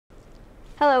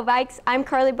Hello Vikes, I'm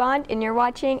Carly Bond and you're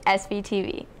watching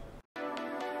SVTV.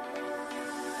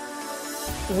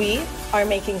 We are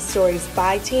making stories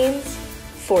by teens,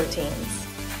 for teens.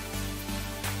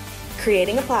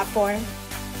 Creating a platform,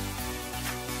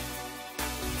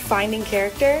 finding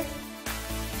character,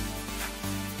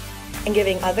 and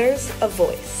giving others a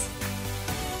voice.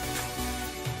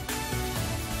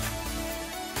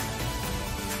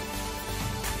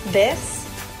 This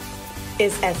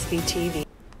is SVTV.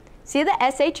 See the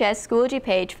SHS Schoology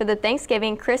page for the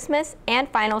Thanksgiving, Christmas, and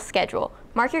final schedule.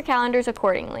 Mark your calendars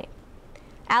accordingly.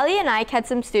 Allie and Ike had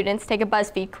some students take a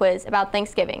BuzzFeed quiz about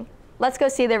Thanksgiving. Let's go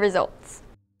see the results.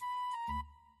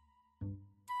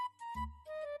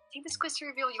 Take this quiz to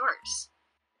reveal yours.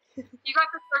 You got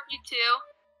the turkey too?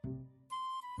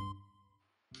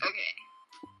 Okay.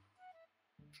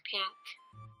 Pink.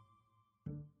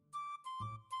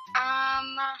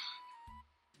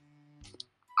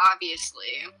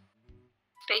 Obviously.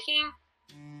 Baking?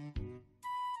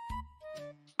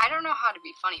 I don't know how to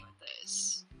be funny with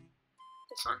this.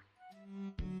 This one?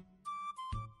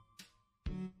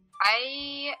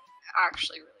 I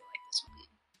actually really like this one.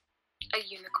 A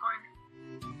unicorn.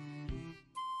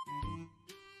 Oh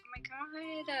my god.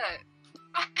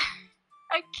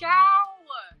 A cow!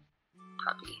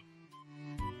 Puppy.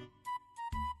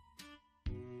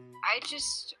 I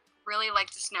just really like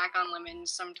to snack on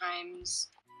lemons sometimes.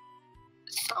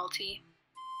 Salty.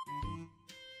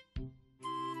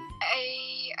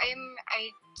 I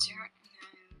don't know.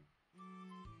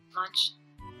 Lunch.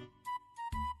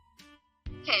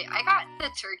 Okay, I got the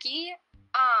turkey.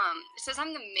 It says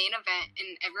I'm the main event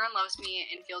and everyone loves me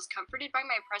and feels comforted by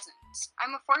my presence.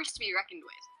 I'm a force to be reckoned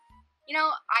with. You know,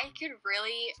 I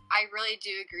really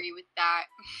do agree with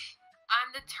that.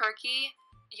 I'm the turkey.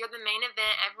 You're the main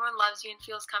event. Everyone loves you and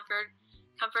feels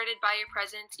comforted by your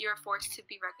presence. You're a force to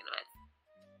be reckoned with.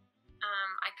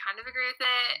 I kind of agree with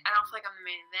it. I don't feel like I'm the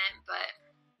main event, but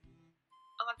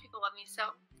a lot of people love me,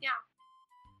 so yeah.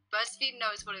 BuzzFeed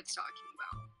knows what it's talking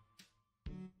about.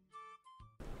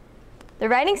 The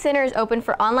Writing Center is open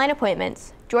for online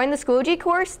appointments. Join the Schoology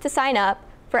course to sign up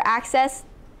for access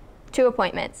to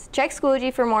appointments. Check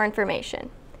Schoology for more information.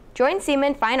 Join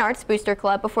Seaman Fine Arts Booster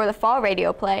Club before the fall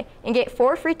radio play and get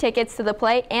 4 free tickets to the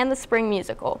play and the spring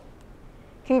musical.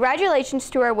 Congratulations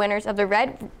to our winners of the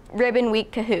Red Ribbon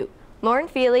Week Kahoot, Lauren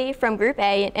Feely from Group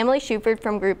A and Emily Shuford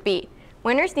from Group B.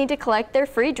 Winners need to collect their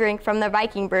free drink from the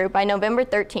Viking Brew by November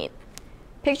 13th.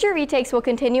 Picture retakes will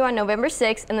continue on November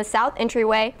 6th in the South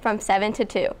Entryway from 7 to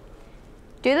 2.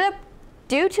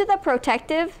 Due to the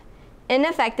protective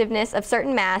ineffectiveness of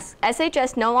certain masks,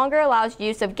 SHS no longer allows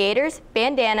use of gaiters,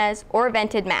 bandanas, or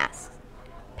vented masks.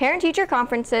 Parent-teacher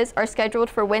conferences are scheduled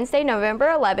for Wednesday, November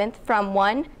 11th from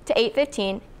 1 to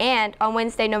 8:15 and on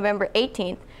Wednesday, November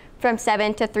 18th from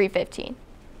 7 to 3:15.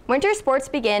 Winter sports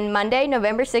begin Monday,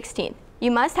 November 16th. You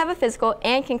must have a physical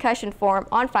and concussion form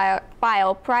on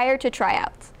file prior to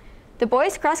tryouts. The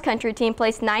boys cross-country team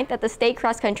placed 9th at the state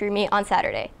cross-country meet on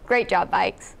Saturday. Great job,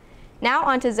 Bikes. Now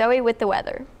on to Zoey with the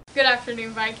weather. Good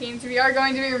afternoon, Vikings. We are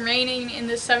going to be remaining in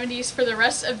the 70s for the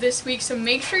rest of this week, so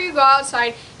make sure you go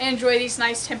outside and enjoy these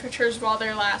nice temperatures while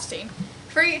they're lasting.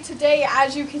 For today,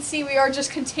 as you can see, we are just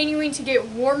continuing to get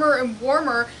warmer and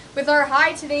warmer, with our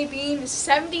high today being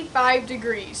 75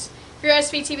 degrees. For your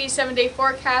SVTV 7-day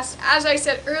forecast, as I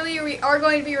said earlier, we are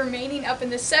going to be remaining up in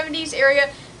the 70s area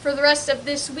for the rest of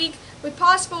this week, with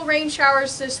possible rain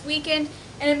showers this weekend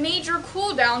and a major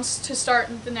cool downs to start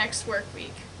the next work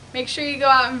week. Make sure you go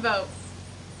out and vote.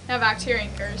 Now back to your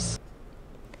anchors.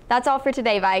 That's all for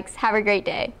today, Vikes. Have a great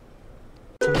day.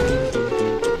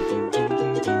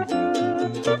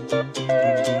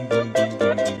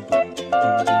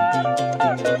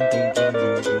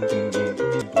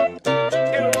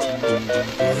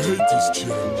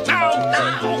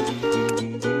 Now!